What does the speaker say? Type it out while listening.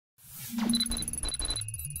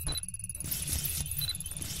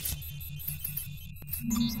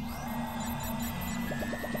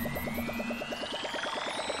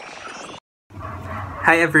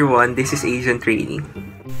Hi everyone, this is Agent Reinie.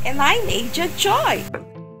 And I'm Agent Joy.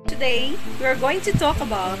 Today, we are going to talk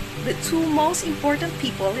about the two most important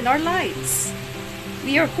people in our lives.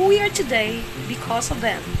 We are who we are today because of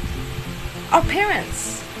them. Our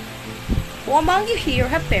parents. Who among you here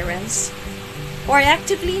have parents who are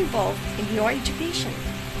actively involved in your education?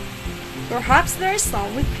 Perhaps there are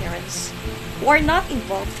some with parents who are not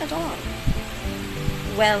involved at all.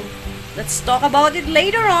 Well, let's talk about it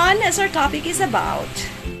later on as our topic is about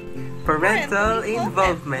Parental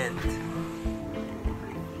involvement.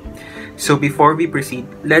 So before we proceed,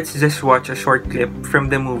 let's just watch a short clip from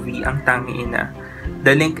the movie Ang Tanging Ina.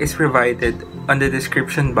 The link is provided on the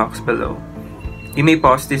description box below. You may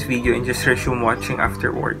pause this video and just resume watching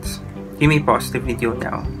afterwards. You may pause the video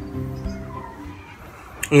now.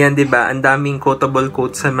 Ayan, diba? Ang daming quotable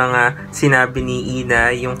quotes sa mga sinabi ni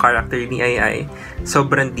Ina, yung character ni Ai.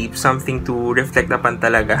 Sobrang deep, something to reflect upon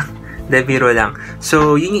talaga. De biro lang.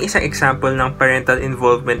 So, yun yung isang example ng parental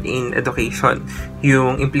involvement in education.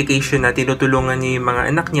 Yung implication na tinutulungan niya yung mga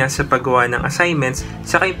anak niya sa paggawa ng assignments,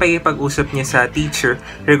 saka yung pag-usap niya sa teacher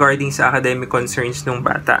regarding sa academic concerns ng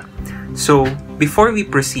bata. So, before we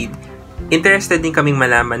proceed, interested din kaming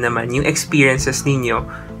malaman naman yung experiences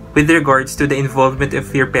ninyo with regards to the involvement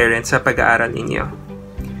of your parents sa pag-aaral ninyo.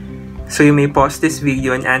 So you may pause this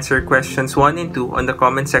video and answer questions 1 and 2 on the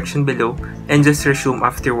comment section below and just resume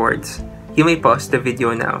afterwards. You may pause the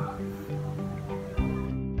video now.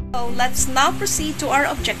 So let's now proceed to our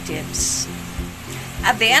objectives.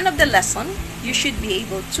 At the end of the lesson, you should be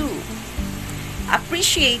able to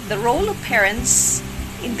appreciate the role of parents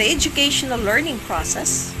in the educational learning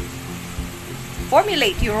process,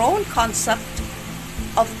 formulate your own concept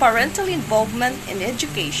of parental involvement in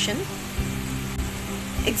education,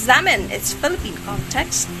 examine its Philippine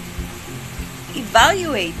context,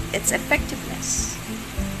 evaluate its effectiveness,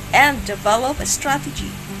 and develop a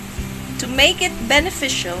strategy to make it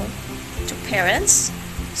beneficial to parents,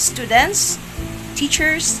 students,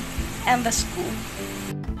 teachers, and the school.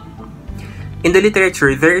 In the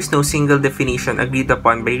literature, there is no single definition agreed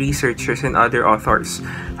upon by researchers and other authors.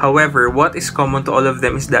 However, what is common to all of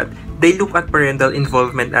them is that they look at parental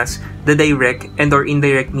involvement as the direct and or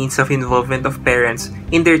indirect means of involvement of parents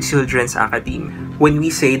in their children's academe. When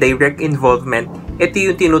we say direct involvement, ito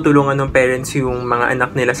yung tinutulungan ng parents yung mga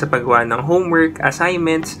anak nila sa paggawa ng homework,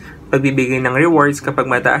 assignments, pagbibigay ng rewards kapag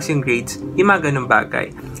mataas yung grades, yung mga ganung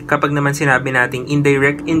bagay. Kapag naman sinabi nating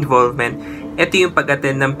indirect involvement, ito yung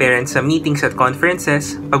pag-attend ng parents sa meetings at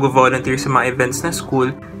conferences, pag-volunteer sa mga events na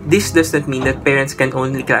school. This does not mean that parents can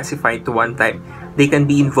only classify to one type. They can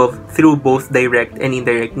be involved through both direct and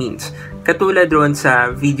indirect means. Katulad roon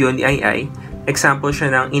sa video ni Ai, example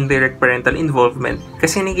siya ng indirect parental involvement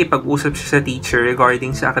kasi nakikipag-usap siya sa teacher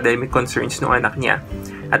regarding sa academic concerns ng anak niya.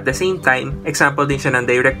 At the same time, example din siya ng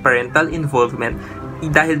direct parental involvement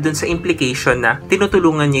dahil dun sa implication na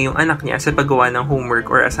tinutulungan niya yung anak niya sa paggawa ng homework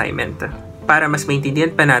or assignment. Para mas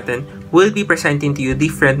maintindihan pa natin, we'll be presenting to you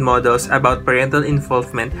different models about parental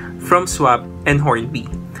involvement from SWAP and Hornby.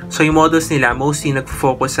 So yung models nila mostly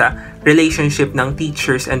nag-focus sa relationship ng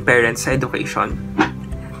teachers and parents sa education.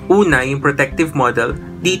 Una, yung protective model,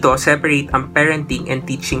 dito separate ang parenting and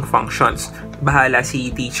teaching functions. Bahala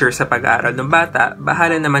si teacher sa pag-aaral ng bata,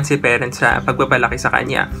 bahala naman si parents sa pagpapalaki sa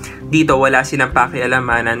kanya. Dito wala silang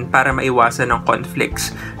pakialamanan para maiwasan ng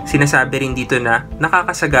conflicts. Sinasabi rin dito na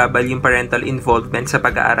nakakasagabal yung parental involvement sa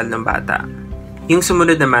pag-aaral ng bata. Yung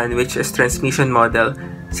sumunod naman, which is transmission model,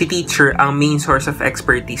 si teacher ang main source of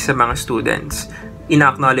expertise sa mga students.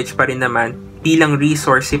 Ina-acknowledge pa rin naman bilang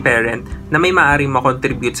resource si parent na may maaaring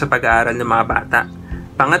makontribute sa pag-aaral ng mga bata.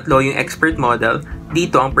 Pangatlo, yung expert model,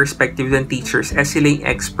 dito ang perspective ng teachers as sila yung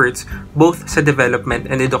experts both sa development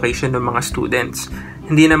and education ng mga students.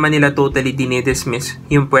 Hindi naman nila totally dinidismiss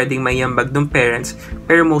yung pwedeng maiambag ng parents,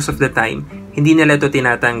 pero most of the time, hindi nila ito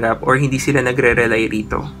tinatanggap or hindi sila nagre-rely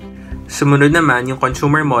rito. Sumunod naman yung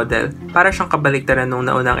consumer model, para siyang kabaliktaran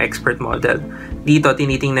ng naunang expert model. Dito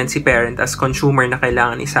tinitingnan si parent as consumer na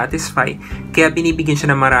kailangan i-satisfy, kaya binibigyan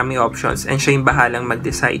siya ng maraming options and siya yung bahalang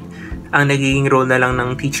mag-decide. Ang nagiging role na lang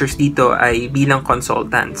ng teachers dito ay bilang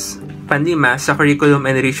consultants. Panlima, sa curriculum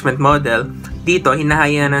enrichment model, dito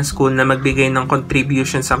hinahayaan ng school na magbigay ng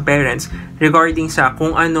contributions ang parents regarding sa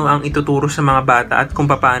kung ano ang ituturo sa mga bata at kung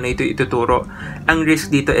paano ito ituturo. Ang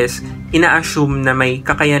risk dito is, ina-assume na may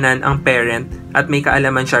kakayanan ang parent at may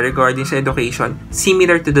kaalaman siya regarding sa education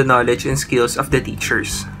similar to the knowledge and skills of the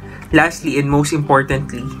teachers. Lastly, and most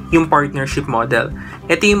importantly, yung partnership model.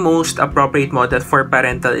 Ito yung most appropriate model for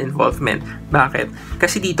parental involvement. Bakit?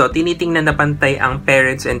 Kasi dito, tinitingnan na pantay ang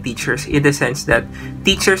parents and teachers in the sense that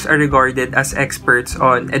teachers are regarded as experts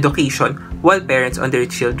on education while parents on their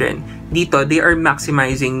children. Dito, they are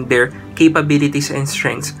maximizing their capabilities and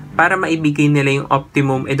strengths para maibigay nila yung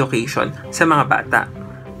optimum education sa mga bata.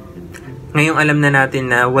 Ngayong alam na natin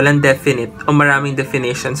na walang definite o maraming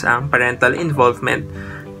definitions ang parental involvement,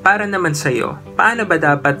 para naman sa'yo, paano ba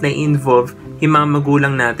dapat na-involve yung mga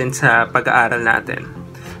magulang natin sa pag-aaral natin?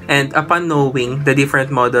 And upon knowing the different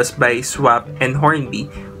models by Swap and Hornby,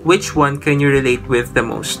 which one can you relate with the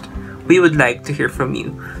most? We would like to hear from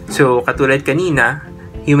you. So, katulad kanina,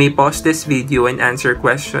 you may pause this video and answer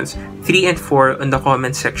questions 3 and 4 on the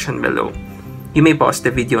comment section below. You may pause the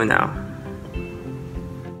video now.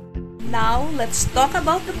 Now, let's talk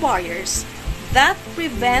about the barriers that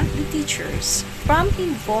prevent the teachers from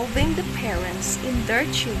involving the parents in their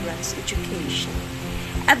children's education.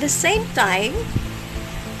 At the same time,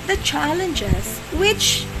 the challenges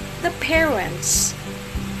which the parents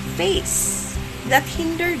face that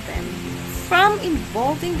hinder them from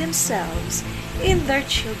involving themselves in their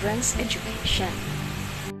children's education.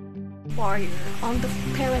 Barrier on the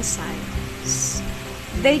parent side is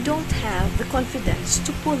they don't have the confidence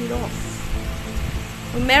to pull it off.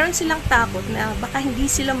 Meron silang takot na baka hindi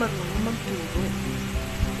sila marunong magturo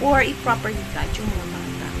or i-properly guide yung mga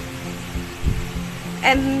bata.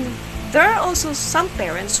 And there are also some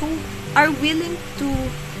parents who are willing to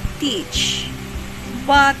teach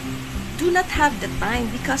but do not have the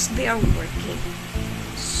time because they are working.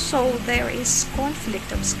 So there is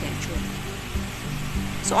conflict of schedule.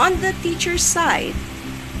 So on the teacher's side,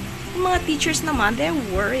 yung mga teachers naman, they're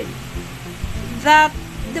worried that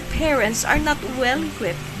the parents are not well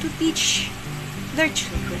equipped to teach their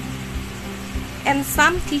children. And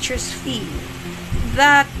some teachers feel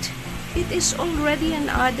that it is already an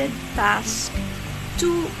added task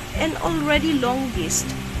to an already long list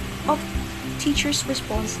of teachers'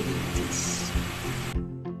 responsibilities.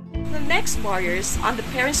 The next barriers on the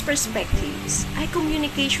parents' perspectives are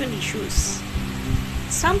communication issues.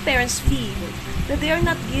 Some parents feel that they are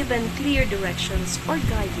not given clear directions or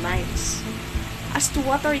guidelines as to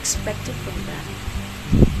what are expected from them,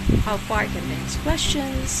 how far can they ask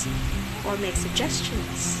questions or make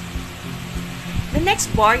suggestions. The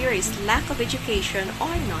next barrier is lack of education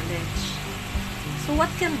or knowledge. So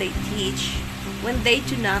what can they teach when they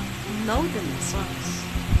do not know the lessons?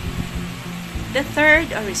 The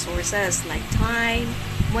third are resources like time,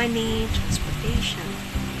 money, transportation.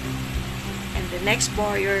 And the next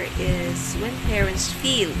barrier is when parents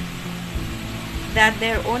feel that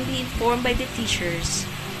they're only informed by the teachers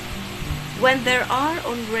when there are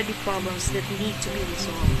already problems that need to be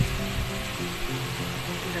resolved.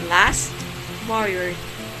 And the last barrier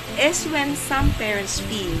is when some parents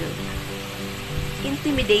feel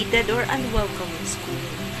intimidated or unwelcome in school,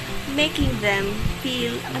 making them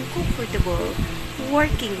feel uncomfortable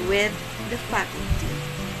working with the faculty.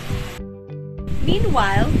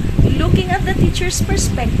 Meanwhile, looking at the teacher's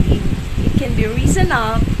perspective, it can be reasoned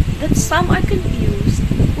up that some are confused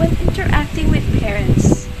when interacting with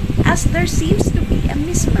parents, as there seems to be a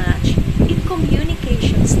mismatch in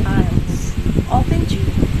communication styles, often due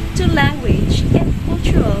to language and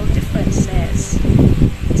cultural differences.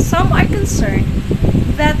 Some are concerned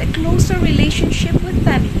that a closer relationship with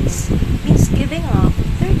families means giving up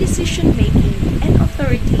their decision-making and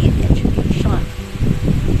authority in education.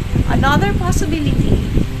 Another possibility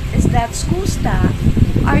is that school staff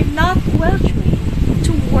are not well trained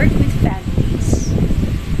to work with families.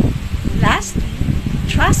 Lastly,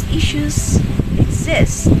 trust issues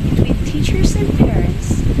exist between teachers and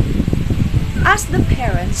parents, as the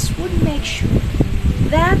parents would make sure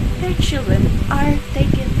that their children are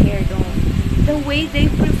taken care of the way they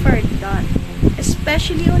prefer it done,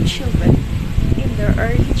 especially on children in their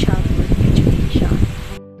early childhood education.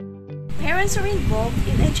 Parents are involved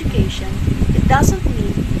in education, it doesn't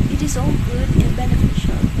mean it is all good and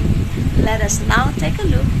beneficial. Let us now take a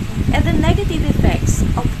look at the negative effects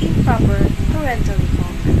of improper parental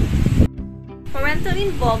involvement. Parental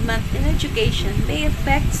involvement in education may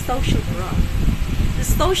affect social growth. The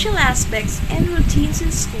social aspects and routines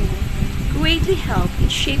in school greatly help in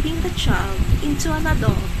shaping the child into an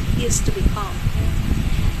adult he is to become.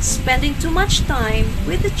 Spending too much time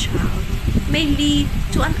with the child may lead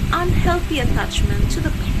to an unhealthy attachment to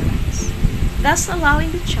the parents, thus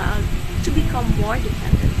allowing the child to become more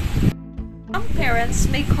dependent. Some parents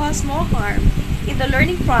may cause more harm in the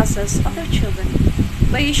learning process of their children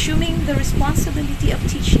by assuming the responsibility of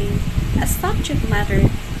teaching a subject matter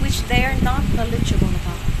which they are not knowledgeable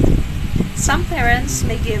about. Some parents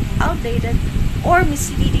may give outdated or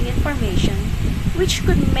misleading information, which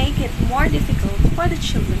could make it more difficult for the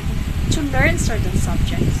children to learn certain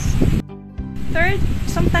subjects. Third,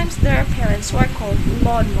 sometimes there are parents who are called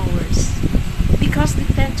lawn mowers because they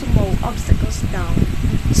tend to mow obstacles down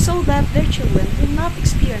so that their children will not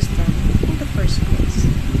experience them in the first place.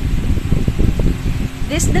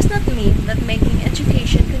 This does not mean that making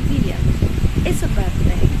education convenient is a bad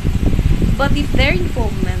thing, but if their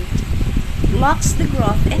involvement blocks the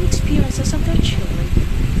growth and experiences of their children,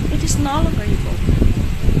 it is no longer involvement,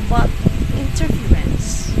 but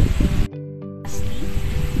interference. Lastly,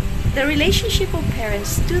 the relationship of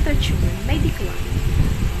parents to their children may decline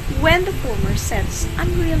when the former sets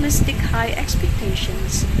unrealistic high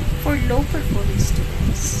expectations for low-performing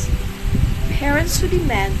students. Parents who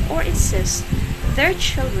demand or insist their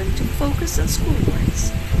children to focus on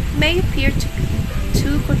schoolworks may appear to be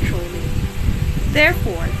too controlling,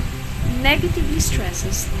 therefore negatively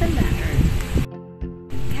stresses the latter.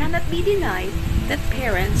 It cannot be denied that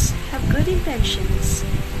parents have good intentions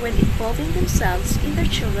when involving themselves in their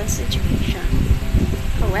children's education.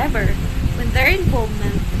 However, when their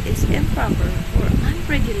involvement is improper or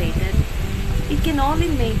unregulated, it can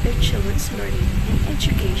only make their children's learning and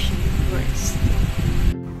education worse.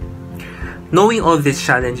 Knowing all these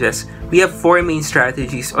challenges, we have 4 main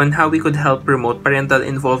strategies on how we could help promote parental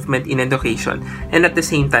involvement in education and at the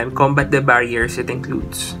same time combat the barriers it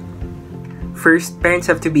includes. First,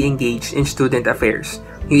 parents have to be engaged in student affairs.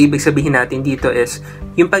 Yung ibig sabihin natin dito is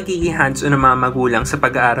yung pagiging hands-on ng mga magulang sa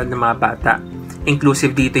pag-aaral ng mga bata.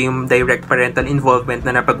 Inclusive dito yung direct parental involvement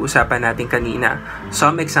na napag-usapan natin kanina.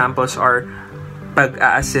 Some examples are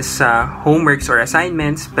pag-a-assist sa homeworks or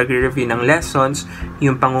assignments, pag-review ng lessons,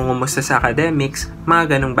 yung pangungumusta sa academics,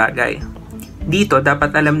 mga ganong bagay. Dito,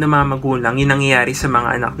 dapat alam ng mga magulang yung nangyayari sa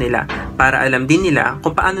mga anak nila para alam din nila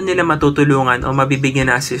kung paano nila matutulungan o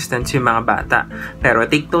mabibigyan ng assistance yung mga bata. Pero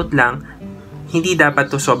take note lang, hindi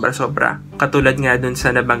dapat to sobra-sobra. Katulad nga dun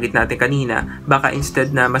sa nabanggit natin kanina, baka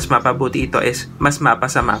instead na mas mapabuti ito is mas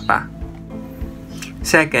mapasama pa.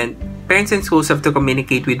 Second, parents and schools have to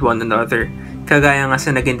communicate with one another. Kagaya nga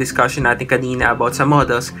sa naging discussion natin kanina about sa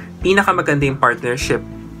models, pinakamaganda yung partnership,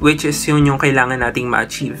 which is yun yung kailangan nating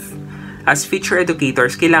ma-achieve. As future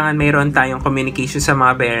educators, kailangan mayroon tayong communication sa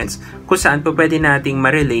mga parents kung saan po pwede nating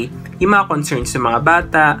ma-relay yung mga concerns ng mga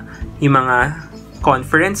bata, yung mga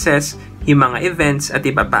conferences, yung mga events, at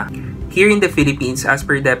iba pa. Here in the Philippines, as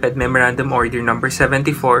per DepEd Memorandum Order No.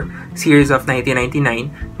 74, Series of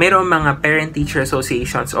 1999, mayroong mga Parent-Teacher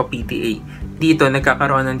Associations o PTA. Dito,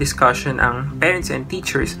 nagkakaroon ng discussion ang parents and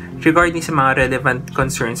teachers regarding sa mga relevant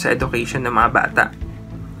concerns sa education ng mga bata.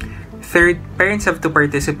 Third, parents have to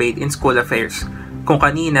participate in school affairs. Kung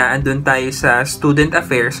kanina, andun tayo sa student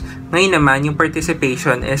affairs, ngayon naman yung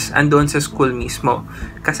participation is andun sa school mismo.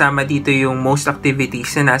 Kasama dito yung most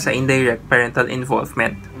activities na nasa indirect parental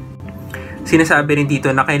involvement. Sinasabi rin dito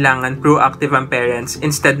na kailangan proactive ang parents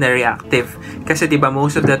instead na reactive. Kasi diba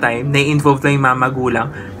most of the time, nai-involve lang yung mga magulang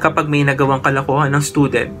kapag may nagawang kalokohan ng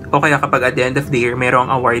student o kaya kapag at the end of the year mayroong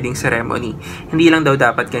awarding ceremony. Hindi lang daw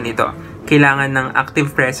dapat ganito. Kailangan ng active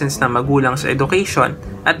presence ng magulang sa education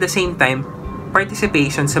at the same time,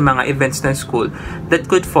 participation sa mga events ng school that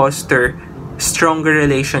could foster stronger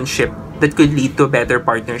relationship that could lead to better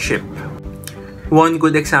partnership. One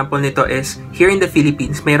good example nito is, here in the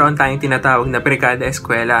Philippines, mayroon tayong tinatawag na Brigada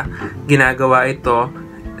Eskwela. Ginagawa ito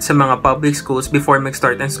sa mga public schools before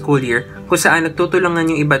mag-start ang school year, kung saan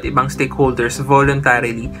nagtutulungan yung iba't ibang stakeholders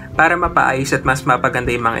voluntarily para mapaayos at mas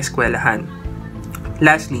mapaganda yung mga eskwelahan.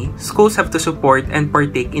 Lastly, schools have to support and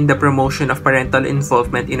partake in the promotion of parental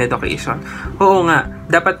involvement in education. Oo nga,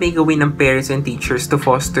 dapat may gawin ng parents and teachers to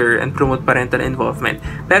foster and promote parental involvement.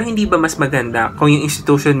 Pero hindi ba mas maganda kung yung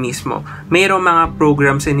institution mismo mayroong mga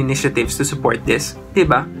programs and initiatives to support this?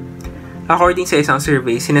 Diba? According sa isang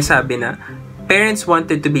survey, sinasabi na parents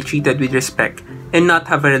wanted to be treated with respect and not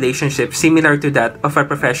have a relationship similar to that of a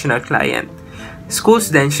professional client. Schools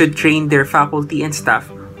then should train their faculty and staff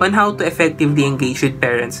on how to effectively engage with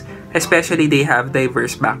parents, especially they have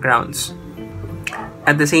diverse backgrounds.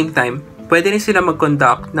 At the same time, pwede rin sila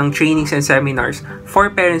mag-conduct ng trainings and seminars for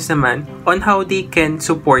parents naman on how they can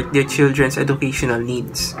support their children's educational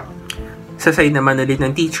needs. Sa side naman ulit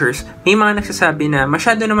ng teachers, may mga nagsasabi na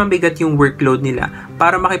masyado naman bigat yung workload nila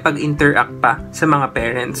para makipag-interact pa sa mga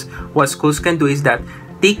parents. What schools can do is that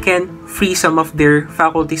they can free some of their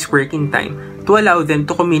faculty's working time to allow them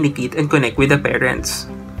to communicate and connect with the parents.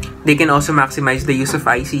 They can also maximize the use of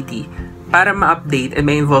ICT para ma-update and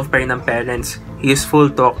ma-involve pa rin ng parents.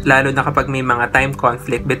 Useful to, lalo na kapag may mga time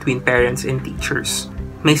conflict between parents and teachers.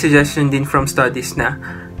 May suggestion din from studies na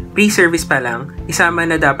Pre-service pa lang, isama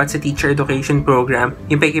na dapat sa teacher education program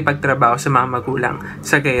yung pakikipagtrabaho sa mga magulang.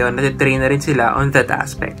 Sa gayon, natitrain na rin sila on that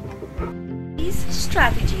aspect. These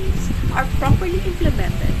strategies are properly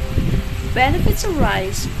implemented. Benefits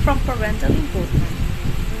arise from parental involvement.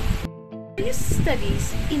 Various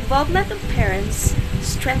studies, involvement of parents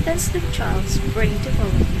strengthens the child's brain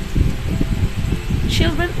development.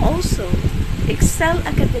 Children also excel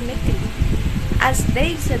academically as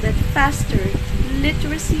they exhibit faster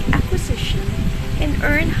literacy acquisition and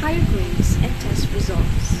earn higher grades and test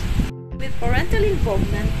results. With parental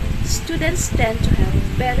involvement, students tend to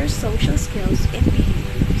have better social skills and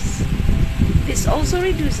behaviors. This also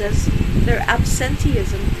reduces their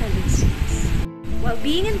absenteeism tendencies. While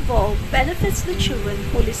being involved benefits the children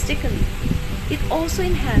holistically, it also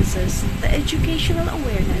enhances the educational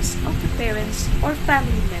awareness of the parents or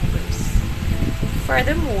family members.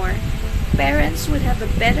 Furthermore, parents would have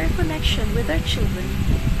a better connection with their children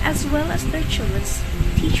as well as their children's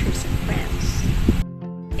teachers and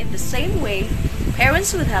friends. In the same way,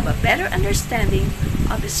 parents would have a better understanding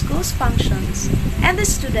of the school's functions and the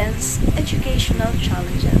students' educational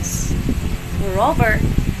challenges. Moreover,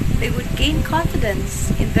 they would gain confidence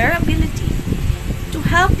in their ability to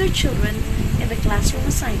help their children in the classroom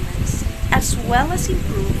assignments as well as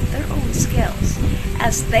improve their own skills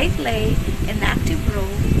as they play an active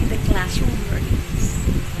role in the classroom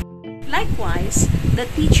learnings. Likewise, the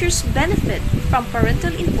teachers benefit from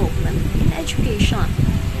parental involvement in education.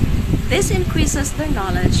 This increases their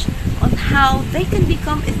knowledge on how they can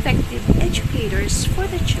become effective educators for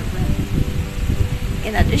their children.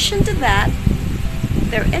 In addition to that,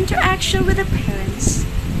 their interaction with the parents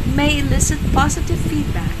may elicit positive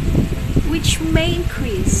feedback, which may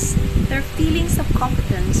increase their feelings of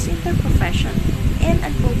competence in their profession and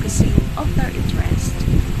advocacy of their interest.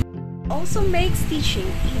 Also makes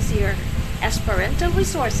teaching easier as parental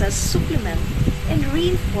resources supplement and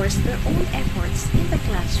reinforce their own efforts in the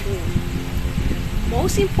classroom.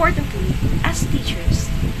 Most importantly, as teachers,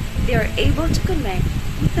 they are able to connect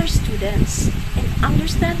with their students and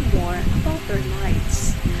understand more about their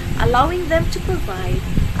lives, allowing them to provide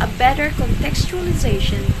a better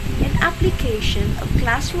contextualization and application of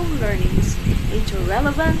classroom learnings into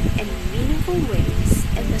relevant and meaningful ways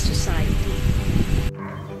in the society.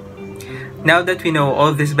 Now that we know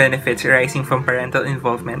all these benefits arising from parental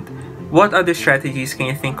involvement, what other strategies can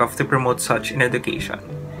you think of to promote such in education?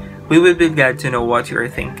 We will be glad to know what you are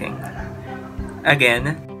thinking.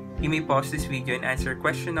 Again, you may pause this video and answer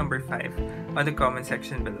question number 5 on the comment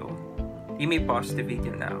section below. You may pause the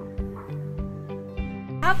video now.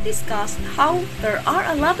 We have discussed how there are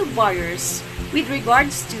a lot of barriers with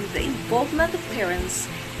regards to the involvement of parents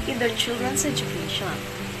in their children's education.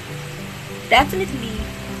 Definitely,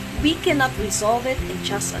 we cannot resolve it in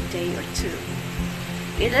just a day or two.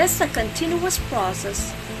 It is a continuous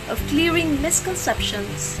process of clearing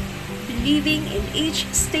misconceptions, believing in each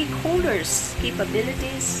stakeholder's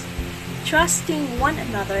capabilities, trusting one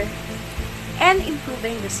another, and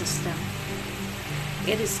improving the system.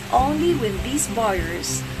 It is only when these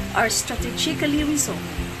barriers are strategically resolved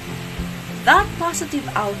that positive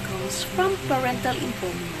outcomes from parental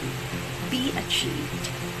involvement be achieved.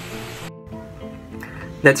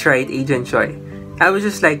 That's right, Agent Joy. I would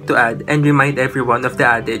just like to add and remind everyone of the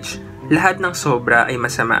adage, lahat ng sobra ay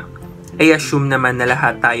masama. I assume naman na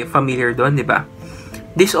lahat tayo familiar doon, di ba?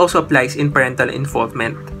 This also applies in parental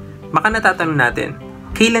involvement. Baka natatanong natin,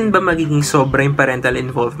 kailan ba magiging sobra yung parental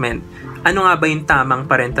involvement? Ano nga ba yung tamang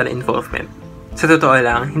parental involvement? Sa totoo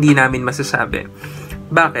lang, hindi namin masasabi.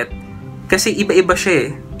 Bakit? Kasi iba-iba siya eh.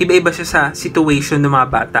 Iba-iba siya sa situation ng mga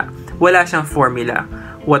bata. Wala siyang formula.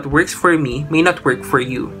 What works for me may not work for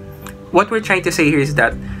you. What we're trying to say here is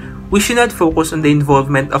that we should not focus on the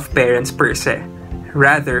involvement of parents per se.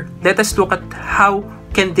 Rather, let us look at how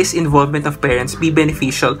can this involvement of parents be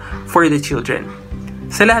beneficial for the children.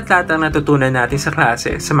 Sa lahat-lahat ng natutunan natin sa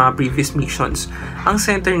klase, sa mga previous missions, ang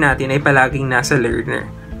center natin ay palaging nasa learner,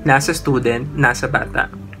 nasa student, nasa bata.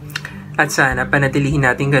 At sana panatilihin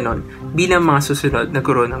natin ganon bilang mga susunod na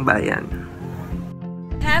guro ng bayan.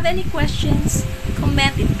 If you have any questions,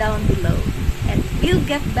 comment it down below and we'll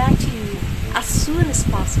get back to you as soon as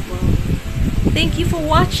possible. Thank you for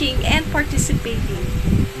watching and participating.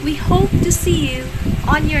 We hope to see you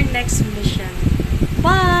on your next mission.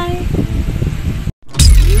 Bye!